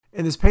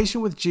In this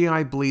patient with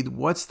GI bleed,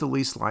 what's the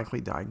least likely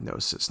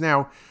diagnosis?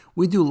 Now,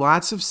 we do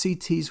lots of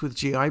CTs with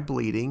GI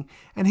bleeding,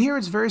 and here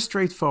it's very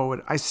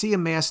straightforward. I see a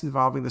mass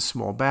involving the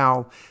small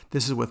bowel.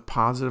 This is with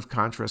positive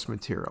contrast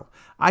material.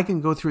 I can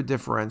go through a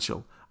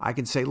differential. I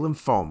can say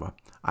lymphoma.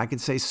 I can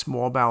say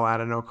small bowel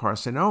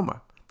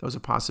adenocarcinoma. Those are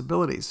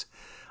possibilities.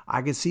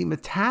 I can see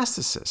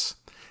metastasis.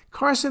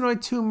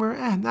 Carcinoid tumor,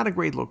 not a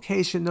great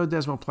location, no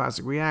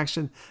desmoplastic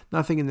reaction,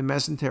 nothing in the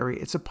mesentery.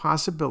 It's a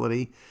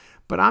possibility,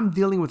 but I'm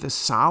dealing with a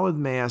solid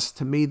mass.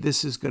 To me,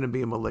 this is going to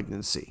be a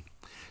malignancy.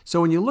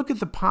 So when you look at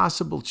the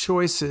possible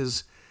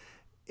choices,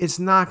 it's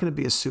not going to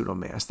be a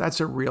pseudomass. That's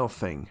a real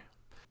thing.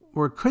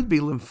 Or it could be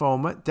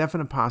lymphoma,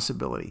 definite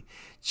possibility.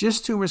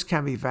 GIST tumors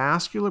can be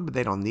vascular, but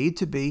they don't need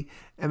to be.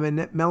 And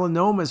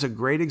melanoma is a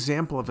great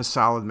example of a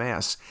solid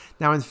mass.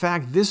 Now, in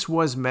fact, this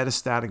was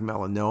metastatic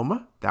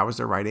melanoma. That was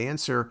the right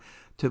answer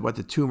to what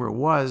the tumor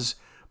was.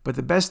 But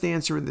the best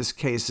answer in this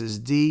case is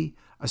D,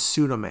 a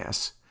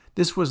pseudomass.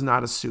 This was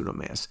not a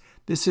pseudomass.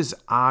 This is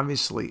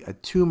obviously a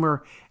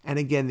tumor. And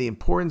again, the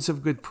importance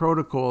of good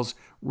protocols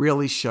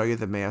really show you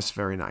the mass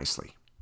very nicely.